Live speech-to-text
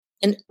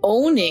and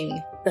owning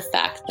the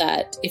fact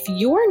that if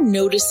you're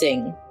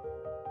noticing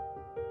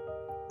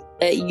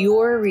that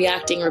you're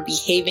reacting or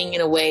behaving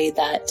in a way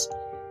that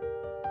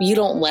you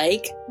don't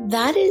like,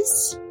 that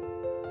is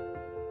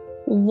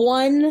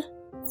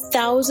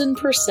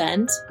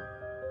 1000%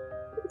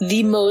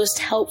 the most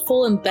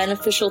helpful and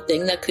beneficial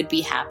thing that could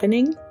be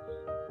happening,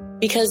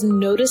 because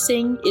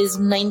noticing is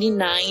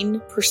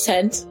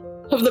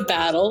 99% of the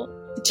battle.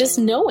 Just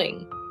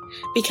knowing,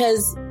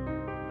 because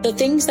the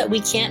things that we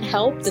can't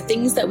help, the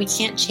things that we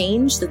can't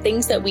change, the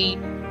things that we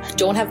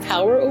don't have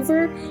power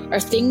over are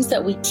things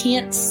that we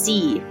can't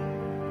see,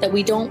 that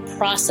we don't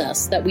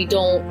process, that we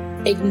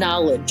don't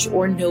acknowledge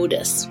or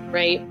notice,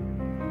 right?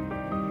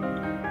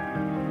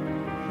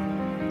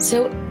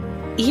 So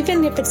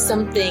even if it's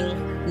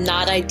something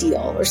not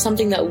ideal or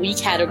something that we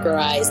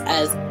categorize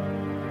as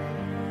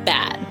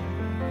bad,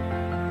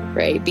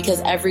 right? Because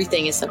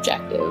everything is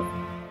subjective,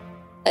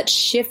 that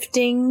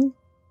shifting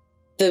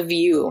the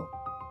view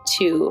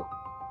to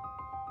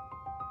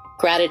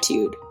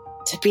gratitude,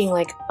 to being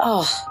like,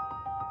 oh,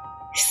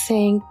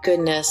 thank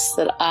goodness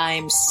that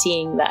I'm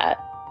seeing that.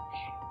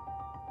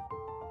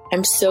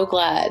 I'm so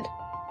glad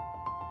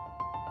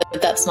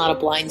that that's not a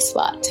blind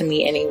spot to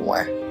me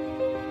anymore.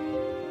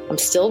 I'm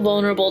still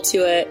vulnerable to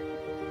it.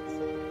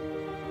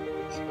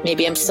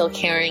 Maybe I'm still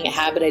carrying a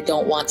habit I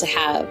don't want to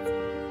have,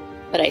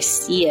 but I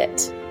see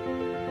it.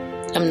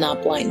 I'm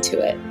not blind to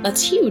it.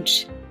 That's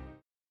huge.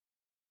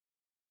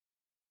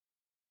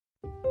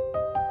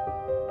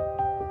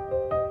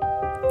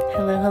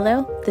 Hello,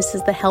 hello. This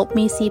is the Help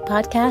Me See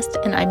podcast,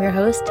 and I'm your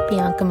host,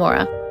 Bianca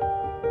Mora.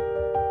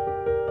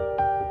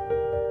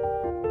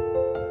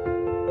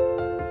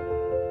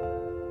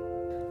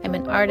 I'm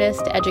an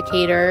artist,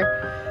 educator,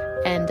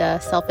 and a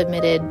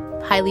self-admitted,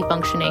 highly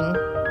functioning,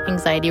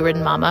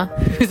 anxiety-ridden mama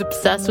who's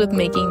obsessed with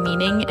making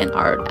meaning and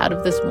art out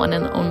of this one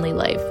and only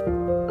life.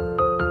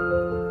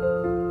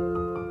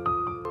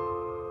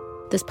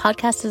 This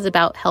podcast is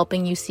about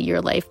helping you see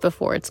your life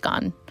before it's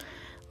gone.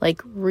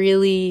 Like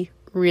really,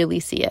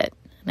 really see it.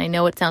 And I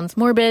know it sounds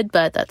morbid,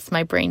 but that's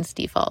my brain's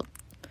default.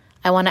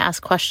 I want to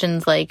ask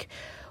questions like,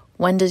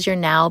 when does your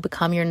now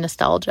become your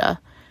nostalgia?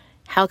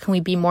 How can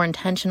we be more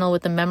intentional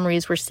with the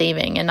memories we're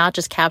saving and not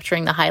just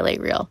capturing the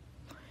highlight reel?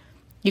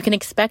 You can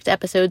expect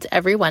episodes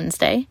every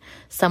Wednesday,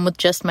 some with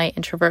just my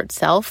introvert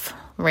self,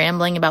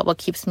 rambling about what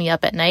keeps me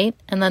up at night,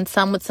 and then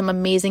some with some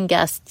amazing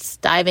guests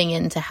diving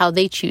into how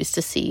they choose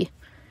to see.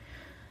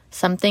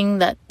 Something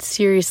that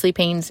seriously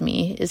pains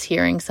me is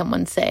hearing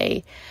someone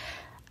say,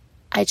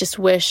 I just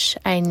wish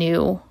I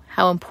knew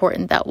how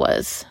important that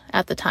was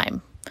at the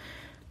time.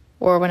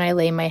 Or when I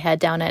lay my head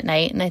down at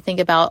night and I think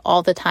about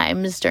all the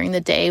times during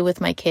the day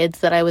with my kids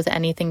that I was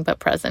anything but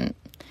present.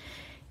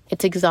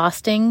 It's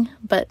exhausting,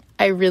 but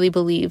I really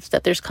believe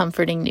that there's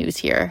comforting news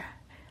here.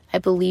 I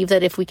believe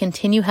that if we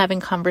continue having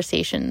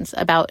conversations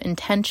about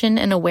intention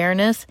and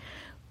awareness,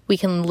 we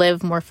can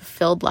live more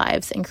fulfilled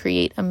lives and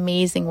create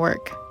amazing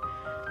work.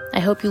 I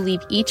hope you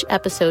leave each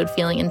episode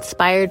feeling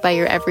inspired by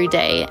your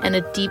everyday and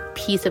a deep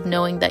peace of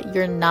knowing that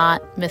you're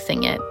not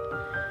missing it.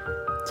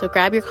 So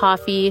grab your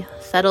coffee,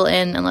 settle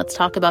in, and let's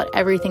talk about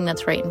everything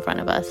that's right in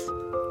front of us.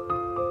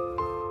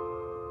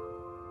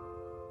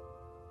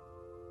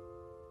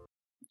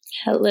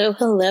 Hello,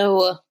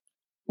 hello.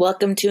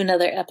 Welcome to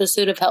another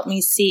episode of Help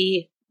Me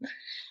See.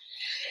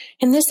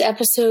 In this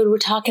episode, we're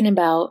talking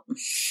about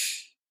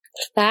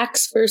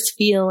facts versus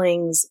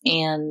feelings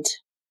and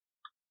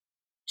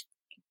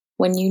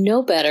when you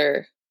know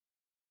better,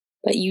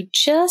 but you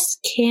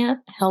just can't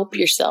help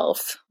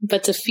yourself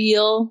but to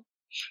feel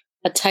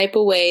a type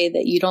of way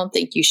that you don't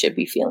think you should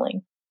be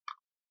feeling.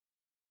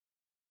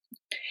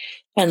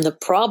 And the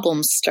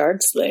problem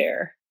starts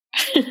there.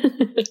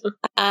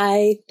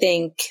 I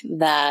think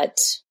that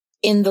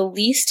in the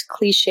least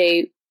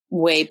cliche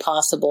way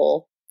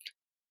possible,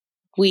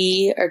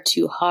 we are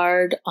too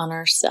hard on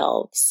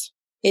ourselves.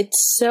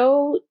 It's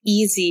so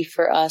easy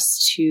for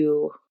us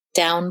to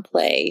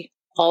downplay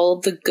all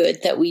the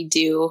good that we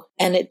do.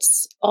 And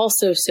it's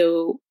also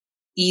so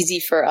easy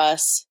for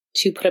us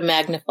to put a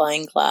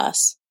magnifying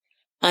glass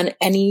on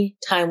any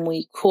time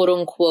we quote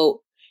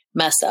unquote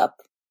mess up.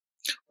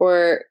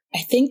 Or I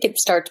think it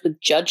starts with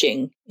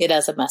judging it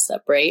as a mess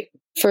up, right?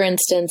 For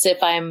instance,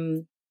 if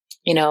I'm,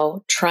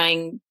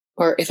 trying,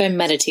 or if I'm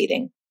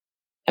meditating,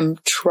 I'm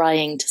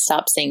trying to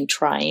stop saying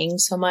trying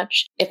so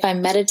much. If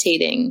I'm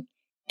meditating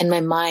and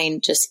my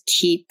mind just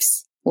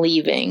keeps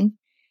leaving,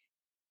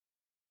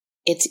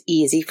 it's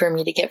easy for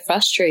me to get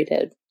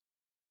frustrated.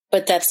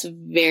 But that's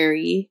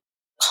very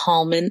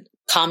common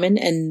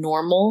and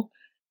normal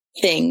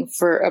thing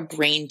for a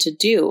brain to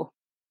do.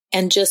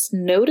 And just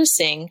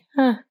noticing,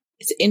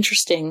 it's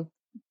interesting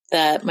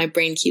that my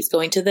brain keeps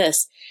going to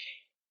this.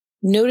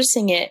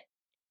 Noticing it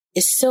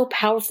is so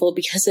powerful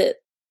because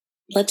it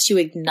lets you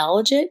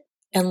acknowledge it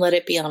and let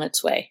it be on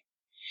its way.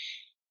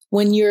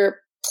 When you're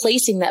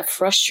placing that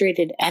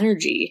frustrated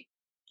energy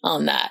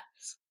on that,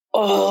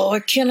 oh,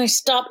 can I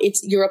stop?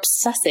 You're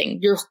obsessing,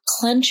 you're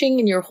clenching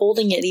and you're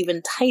holding it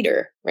even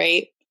tighter,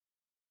 right?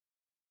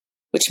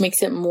 which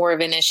makes it more of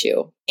an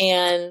issue.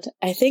 And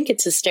I think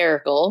it's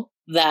hysterical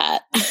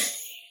that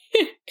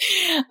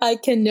I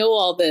can know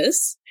all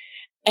this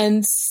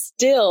and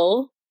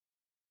still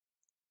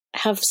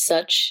have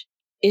such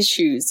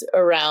issues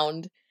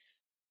around,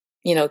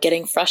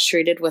 getting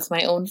frustrated with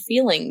my own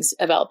feelings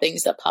about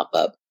things that pop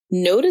up.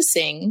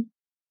 Noticing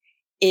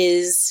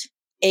is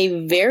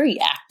a very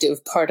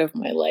active part of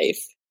my life,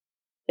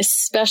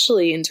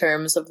 especially in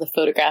terms of the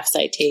photographs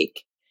I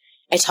take.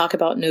 I talk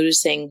about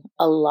noticing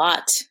a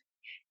lot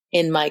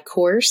in my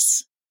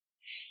course,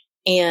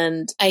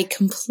 and I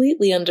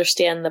completely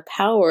understand the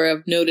power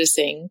of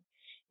noticing.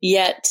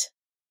 Yet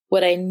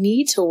what I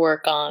need to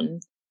work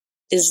on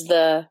is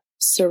the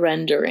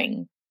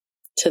surrendering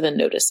to the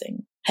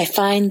noticing. I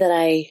find that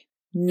I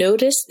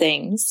notice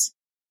things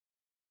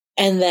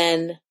and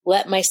then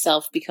let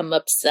myself become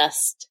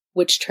obsessed,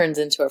 which turns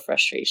into a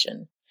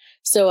frustration.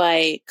 So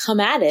I come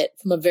at it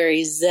from a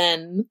very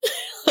zen,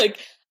 like,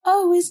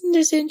 oh, isn't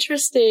it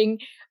interesting?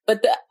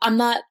 But I'm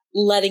not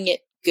letting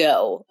it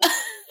go.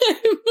 I'm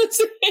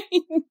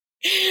saying,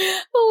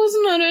 oh,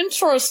 isn't that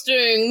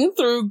interesting?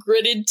 Through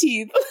gritted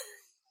teeth.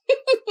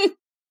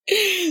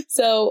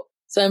 So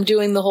I'm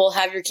doing the whole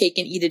have your cake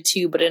and eat it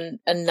too, but in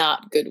a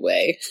not good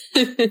way.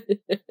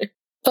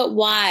 But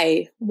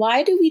why?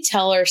 Why do we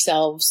tell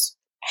ourselves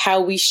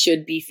how we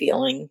should be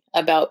feeling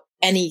about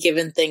any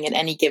given thing at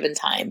any given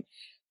time?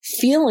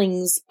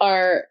 Feelings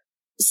are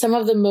some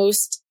of the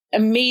most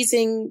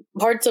amazing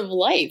parts of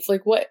life.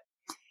 Like, what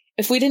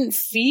if we didn't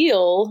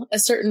feel a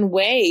certain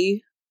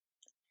way?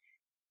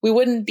 We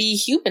wouldn't be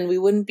human. We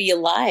wouldn't be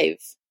alive.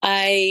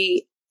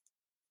 I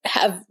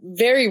have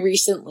very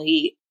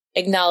recently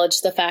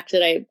acknowledged the fact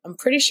that I'm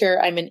pretty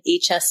sure I'm an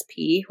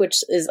HSP, which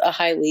is a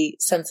highly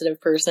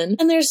sensitive person.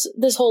 And there's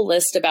this whole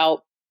list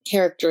about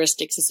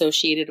characteristics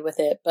associated with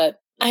it. But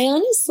I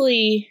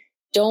honestly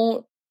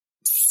don't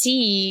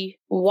see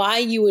why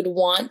you would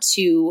want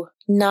to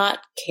not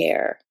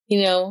care,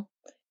 to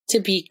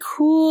be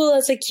cool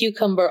as a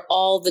cucumber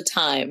all the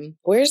time.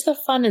 Where's the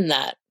fun in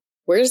that?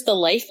 Where's the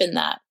life in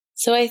that?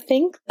 So I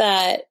think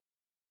that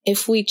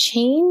if we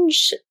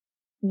change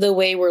the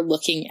way we're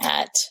looking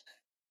at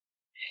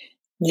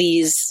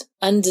these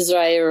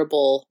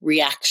undesirable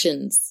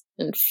reactions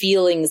and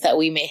feelings that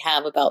we may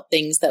have about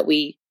things that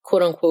we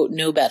quote unquote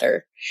know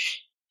better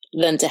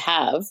than to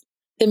have,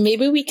 then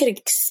maybe we could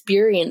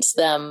experience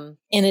them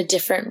in a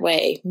different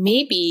way.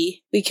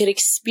 Maybe we could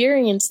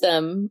experience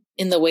them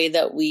in the way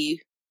that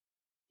we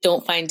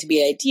don't find to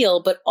be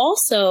ideal, but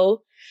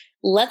also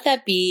let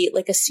that be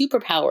like a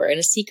superpower and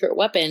a secret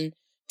weapon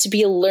to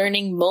be a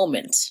learning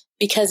moment.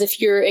 Because if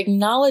you're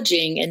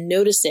acknowledging and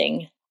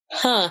noticing,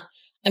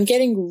 I'm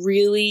getting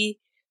really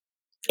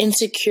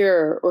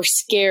insecure or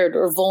scared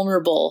or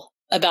vulnerable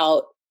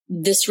about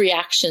this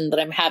reaction that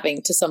I'm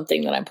having to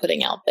something that I'm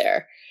putting out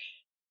there.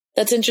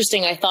 That's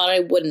interesting. I thought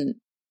I wouldn't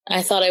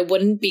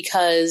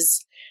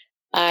because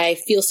I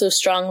feel so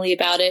strongly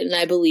about it and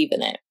I believe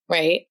in it,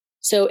 right?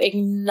 So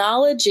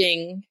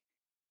acknowledging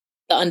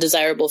the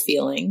undesirable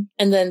feeling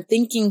and then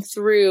thinking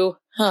through,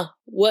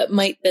 what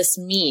might this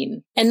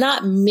mean? And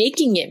not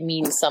making it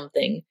mean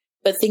something,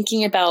 but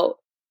thinking about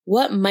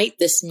what might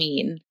this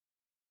mean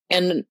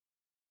and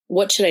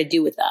what should I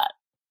do with that?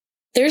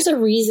 There's a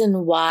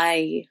reason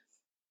why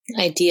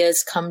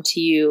ideas come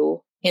to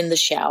you in the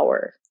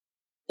shower.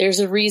 There's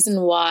a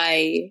reason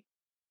why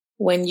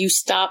when you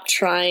stop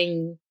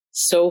trying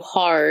so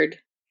hard,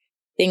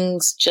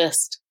 things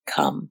just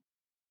come.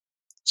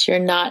 You're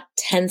not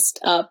tensed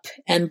up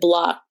and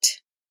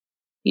blocked.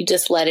 You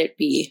just let it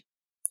be.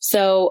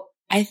 So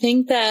I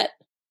think that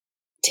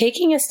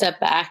taking a step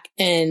back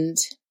and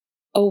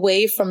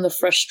away from the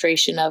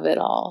frustration of it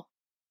all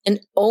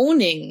and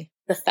owning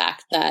the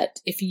fact that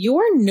if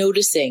you're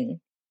noticing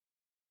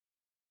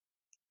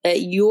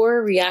that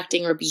you're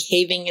reacting or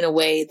behaving in a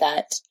way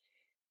that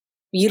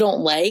you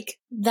don't like,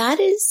 that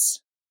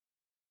is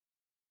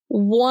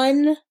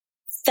 1000%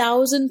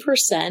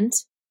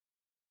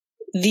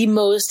 the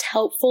most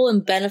helpful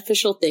and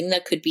beneficial thing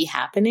that could be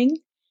happening,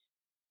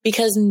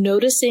 because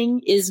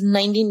noticing is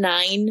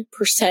 99%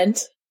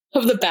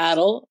 of the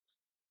battle,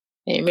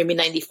 maybe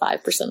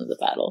 95% of the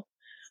battle.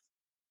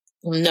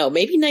 No,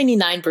 maybe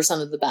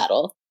 99% of the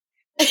battle.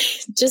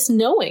 Just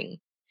knowing,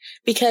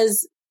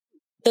 because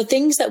the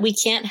things that we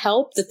can't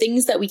help, the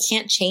things that we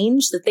can't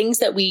change, the things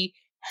that we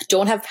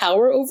don't have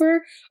power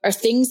over are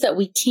things that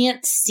we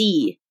can't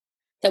see,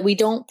 that we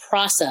don't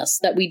process,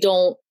 that we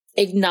don't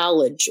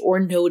acknowledge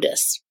or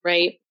notice,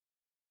 right?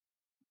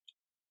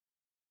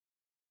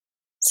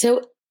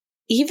 So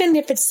even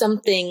if it's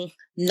something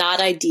not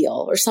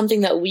ideal or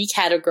something that we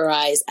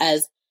categorize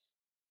as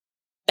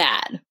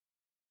bad,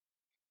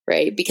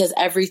 right? Because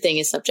everything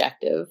is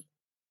subjective,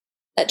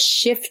 that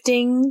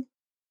shifting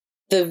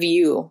the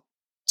view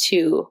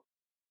to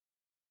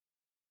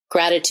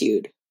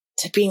gratitude,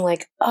 to being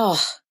like,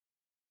 oh,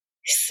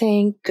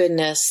 thank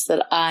goodness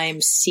that I'm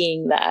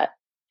seeing that.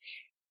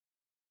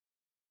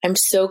 I'm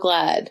so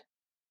glad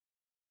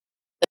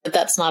that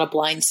that's not a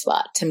blind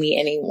spot to me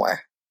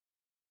anymore.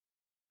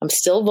 I'm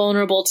still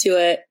vulnerable to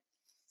it.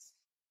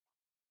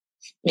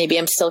 Maybe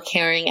I'm still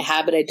carrying a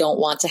habit I don't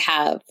want to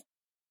have,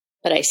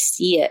 but I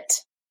see it.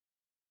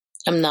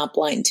 I'm not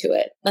blind to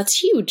it. That's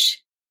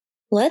huge.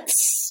 Let's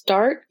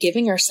start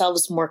giving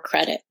ourselves more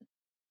credit.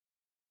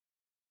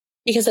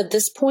 Because at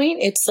this point,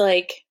 it's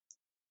like,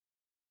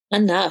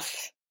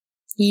 enough.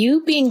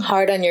 You being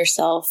hard on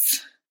yourself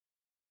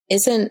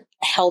isn't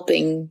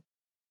helping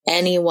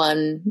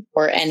anyone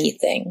or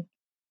anything.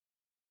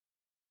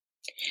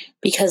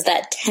 Because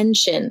that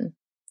tension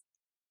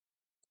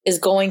is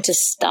going to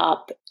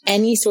stop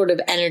any sort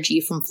of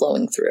energy from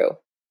flowing through.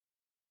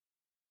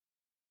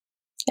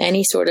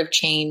 Any sort of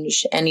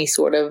change, any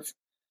sort of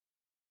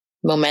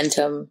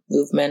momentum,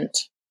 movement.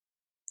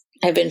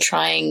 I've been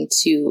trying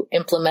to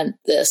implement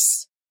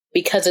this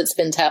because it's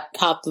been top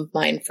of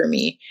mind for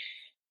me.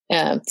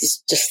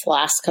 Just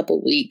last couple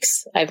of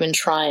weeks, I've been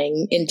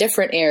trying in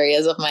different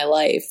areas of my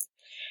life.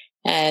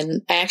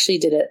 And I actually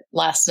did it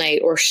last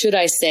night, or should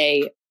I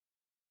say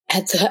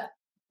at the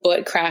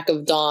butt crack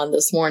of dawn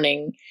this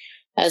morning,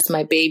 as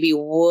my baby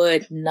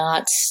would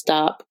not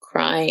stop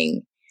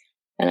crying.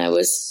 And I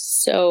was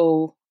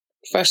so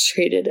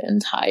frustrated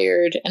and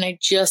tired, and I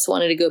just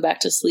wanted to go back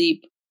to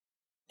sleep.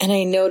 And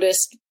I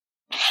noticed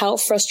how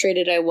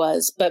frustrated I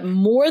was, but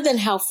more than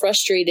how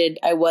frustrated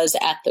I was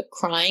at the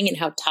crying and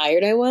how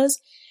tired I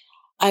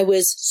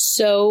was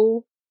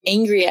so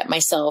angry at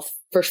myself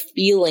for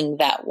feeling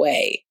that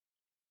way.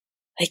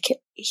 Like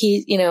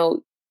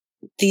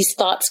these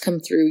thoughts come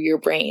through your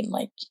brain,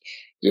 like,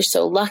 you're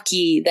so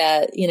lucky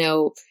that,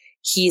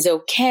 he's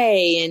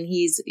okay and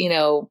he's,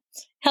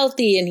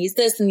 healthy and he's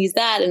this and he's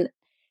that. And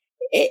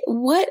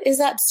what is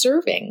that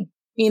serving?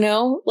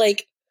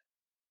 Like,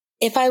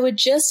 if I would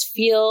just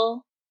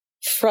feel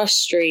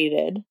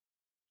frustrated,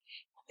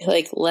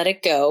 like, let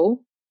it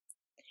go,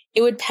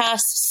 it would pass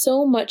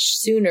so much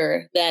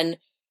sooner than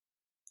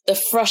the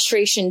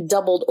frustration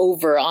doubled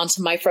over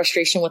onto my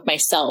frustration with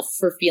myself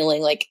for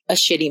feeling like a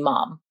shitty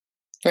mom,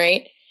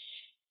 right?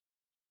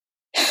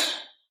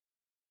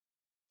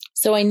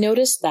 So I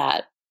noticed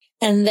that.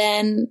 And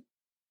then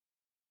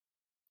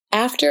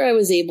after I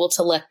was able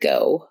to let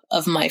go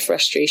of my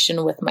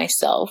frustration with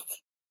myself,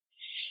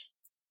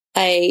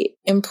 I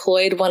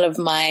employed one of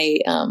my,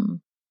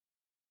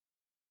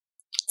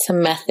 it's a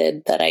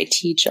method that I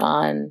teach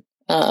on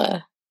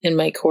in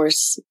my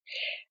course.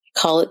 I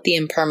call it the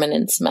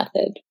impermanence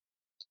method.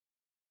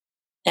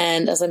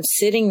 And as I'm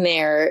sitting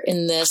there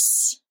in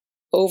this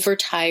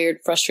overtired,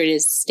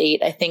 frustrated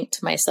state, I think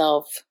to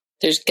myself,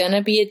 there's going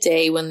to be a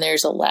day when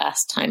there's a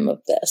last time of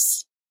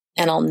this,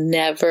 and I'll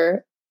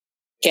never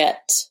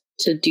get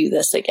to do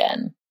this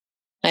again.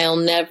 I'll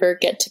never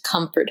get to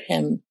comfort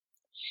him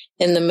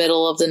in the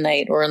middle of the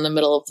night or in the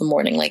middle of the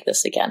morning like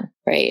this again,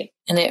 right?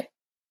 And it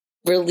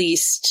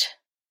released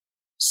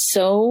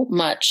so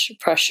much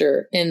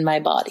pressure in my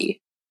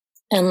body.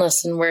 And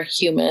listen, we're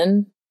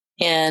human,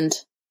 and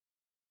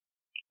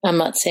I'm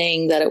not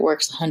saying that it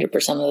works 100% of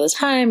the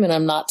time, and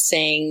I'm not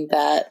saying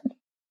that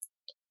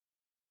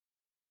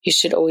you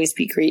should always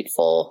be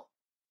grateful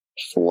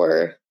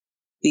for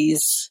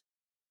these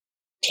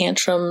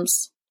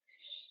tantrums.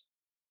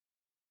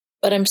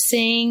 But I'm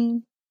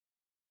saying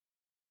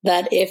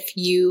that if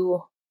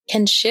you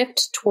can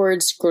shift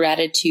towards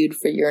gratitude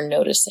for your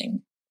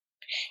noticing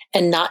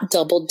and not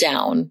double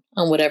down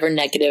on whatever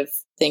negative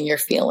thing you're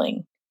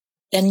feeling,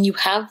 then you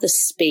have the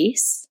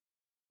space,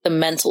 the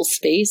mental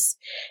space,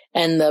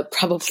 and the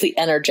probably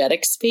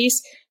energetic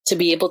space to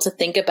be able to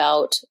think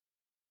about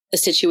the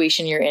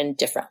situation you're in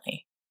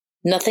differently.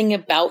 Nothing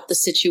about the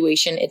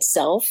situation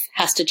itself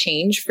has to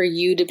change for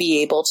you to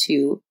be able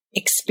to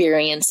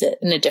experience it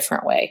in a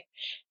different way.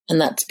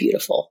 And that's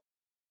beautiful.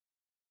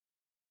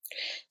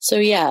 So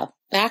yeah,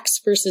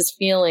 facts versus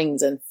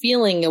feelings, and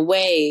feeling a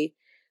way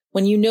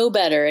when you know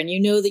better and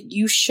you know that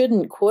you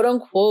shouldn't, quote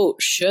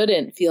unquote,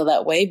 shouldn't feel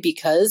that way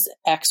because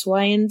X,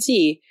 Y, and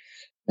Z.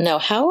 Now,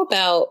 how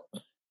about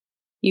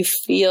you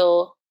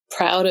feel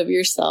proud of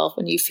yourself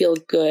and you feel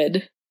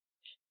good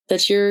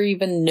that you're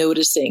even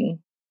noticing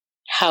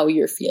how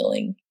you're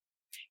feeling?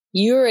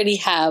 You already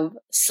have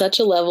such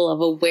a level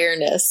of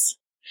awareness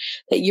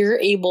that you're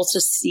able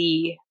to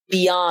see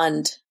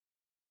beyond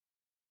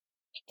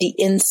the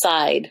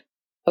inside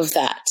of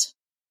that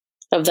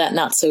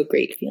not so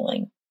great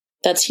feeling.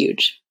 That's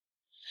huge.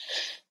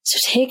 So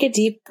take a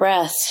deep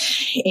breath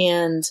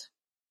and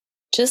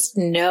just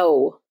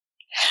know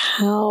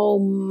how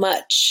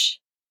much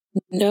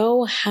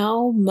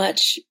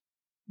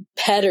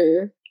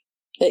better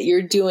that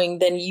you're doing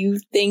than you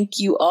think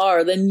you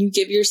are, than you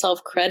give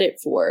yourself credit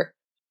for.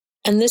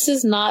 And this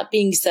is not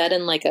being said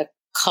in like a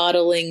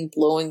coddling,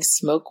 blowing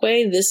smoke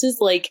way. This is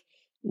like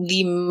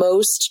the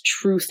most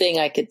true thing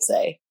I could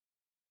say.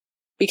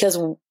 Because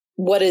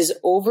what is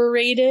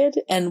overrated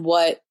and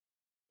what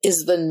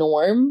is the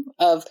norm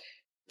of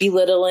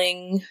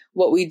belittling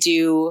what we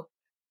do,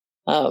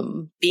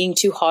 being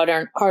too hard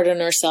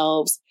on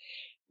ourselves,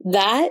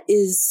 that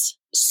is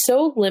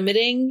so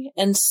limiting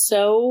and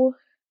so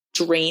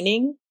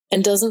draining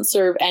and doesn't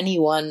serve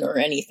anyone or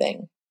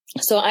anything.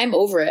 So I'm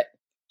over it.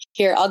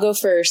 Here, I'll go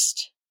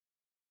first.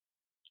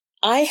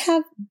 I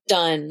have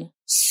done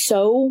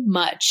so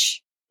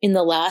much in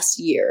the last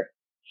year.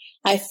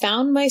 I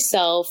found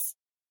myself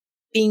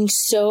being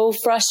so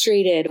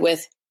frustrated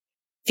with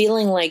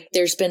feeling like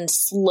there's been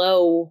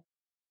slow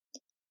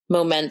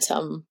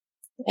momentum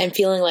and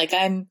feeling like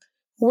I'm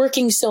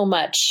working so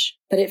much,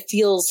 but it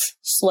feels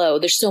slow.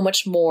 There's so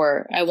much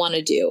more I want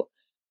to do.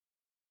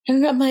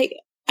 And I'm like,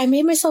 I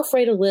made myself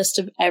write a list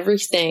of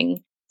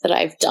everything that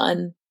I've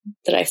done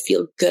that I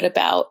feel good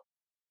about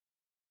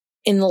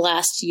in the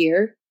last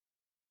year.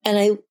 And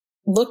I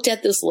looked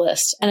at this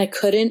list and I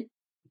couldn't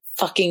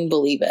fucking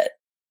believe it.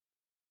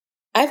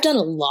 I've done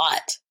a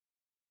lot.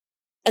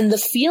 And the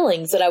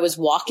feelings that I was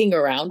walking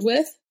around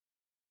with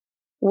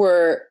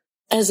were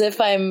as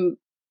if I'm,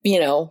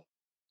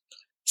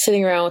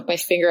 sitting around with my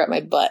finger at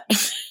my butt.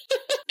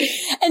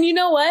 And you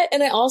know what?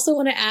 And I also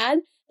want to add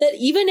that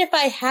even if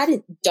I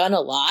hadn't done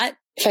a lot,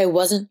 if I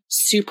wasn't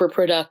super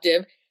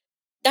productive,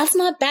 that's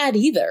not bad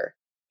either.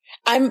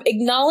 I'm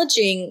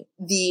acknowledging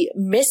the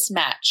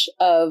mismatch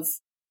of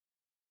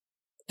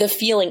the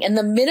feeling and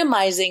the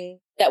minimizing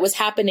that was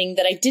happening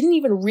that I didn't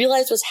even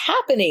realize was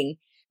happening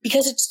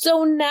because it's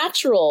so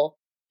natural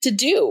to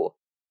do.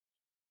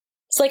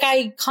 It's like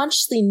I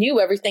consciously knew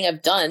everything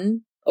I've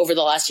done over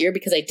the last year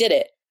because I did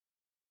it.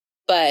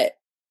 But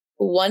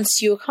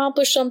once you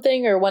accomplish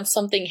something or once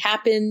something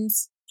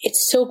happens,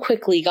 it's so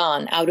quickly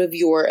gone out of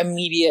your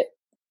immediate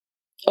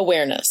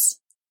awareness,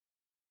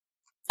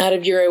 out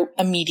of your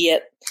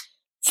immediate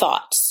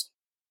thoughts.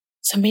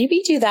 So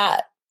maybe do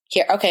that.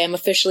 Here, okay, I'm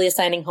officially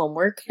assigning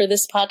homework for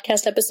this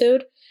podcast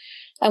episode.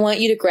 I want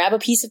you to grab a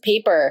piece of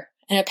paper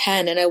and a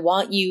pen, and I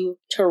want you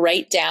to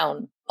write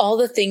down all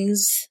the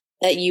things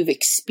that you've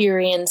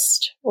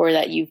experienced or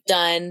that you've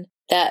done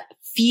that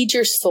feed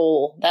your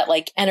soul, that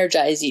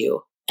energize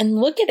you, and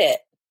look at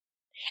it.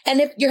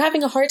 And if you're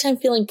having a hard time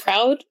feeling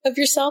proud of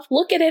yourself,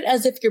 look at it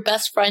as if your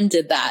best friend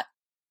did that.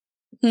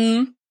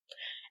 And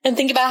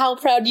think about how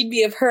proud you'd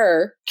be of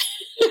her.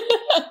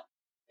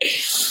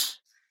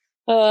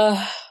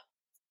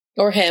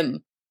 Or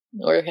him.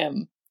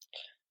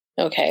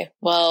 Okay.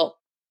 Well,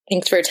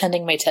 thanks for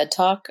attending my TED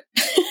Talk.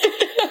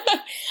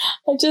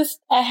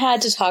 I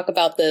had to talk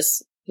about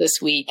this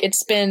week.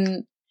 It's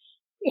been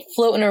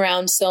floating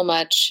around so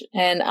much.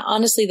 And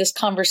honestly, this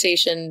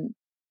conversation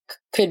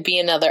could be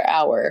another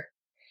hour,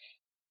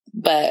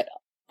 but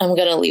I'm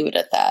going to leave it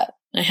at that.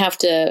 I have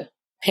to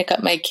pick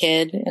up my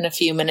kid in a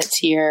few minutes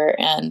here.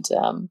 And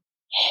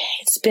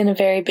it's been a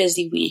very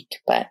busy week,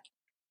 but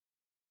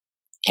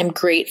I'm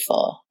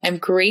grateful. I'm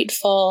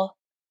grateful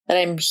that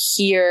I'm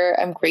here.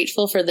 I'm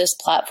grateful for this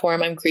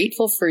platform. I'm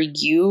grateful for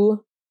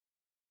you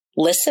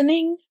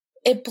listening.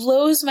 It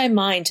blows my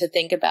mind to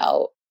think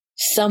about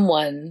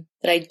someone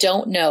that I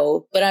don't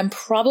know, but I'm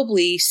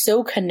probably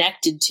so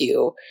connected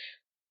to,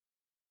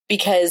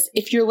 because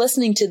if you're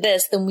listening to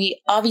this, then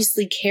we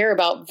obviously care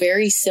about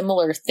very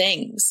similar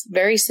things,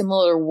 very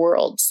similar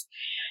worlds.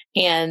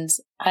 And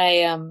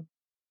that'll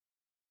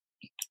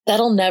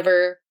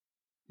never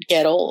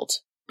get old.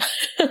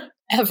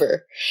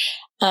 Ever.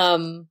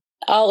 I'll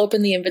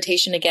open the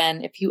invitation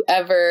again. If you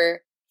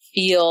ever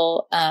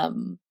feel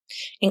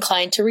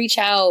inclined to reach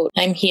out,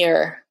 I'm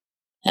here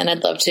and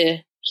I'd love to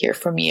hear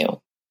from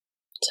you.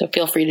 So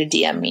feel free to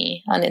DM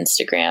me on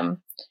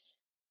Instagram.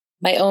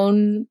 My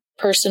own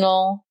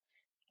personal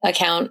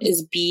account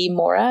is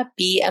BMora,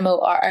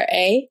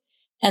 BMORRA.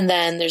 And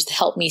then there's the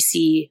Help Me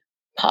See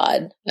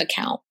pod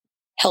account,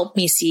 Help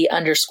Me See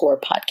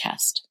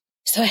 _podcast.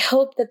 So I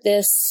hope that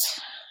this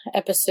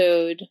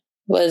episode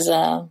was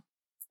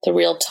the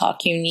real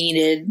talk you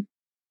needed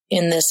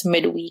in this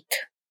midweek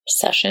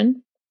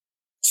session.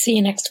 See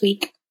you next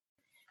week.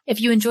 If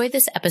you enjoyed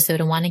this episode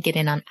and want to get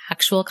in on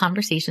actual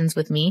conversations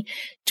with me,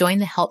 join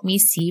the Help Me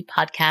See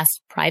podcast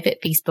private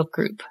Facebook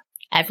group.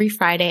 Every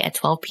Friday at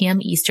 12 p.m.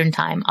 Eastern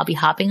Time, I'll be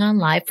hopping on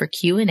live for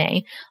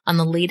Q&A on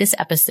the latest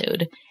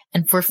episode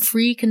and for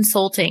free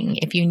consulting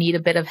if you need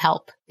a bit of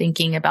help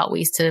thinking about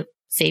ways to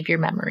save your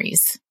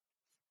memories.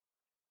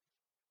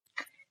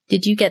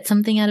 Did you get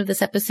something out of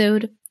this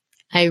episode?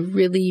 I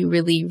really,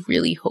 really,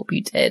 really hope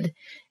you did.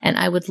 And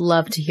I would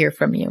love to hear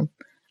from you.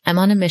 I'm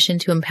on a mission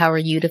to empower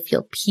you to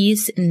feel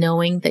peace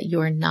knowing that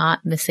you are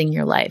not missing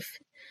your life.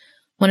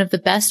 One of the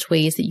best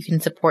ways that you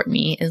can support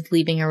me is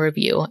leaving a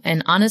review.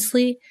 And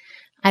honestly,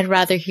 I'd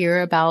rather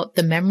hear about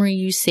the memory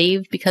you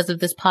saved because of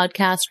this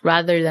podcast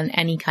rather than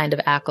any kind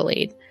of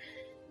accolade.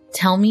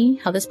 Tell me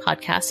how this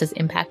podcast has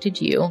impacted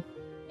you.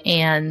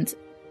 And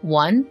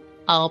 1,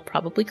 I'll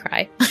probably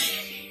cry.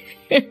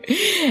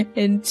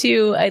 And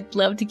 2, I'd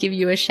love to give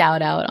you a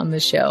shout out on the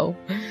show.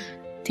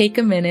 Take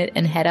a minute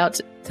and head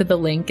out to the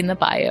link in the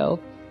bio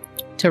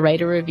to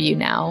write a review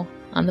now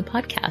on the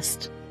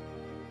podcast.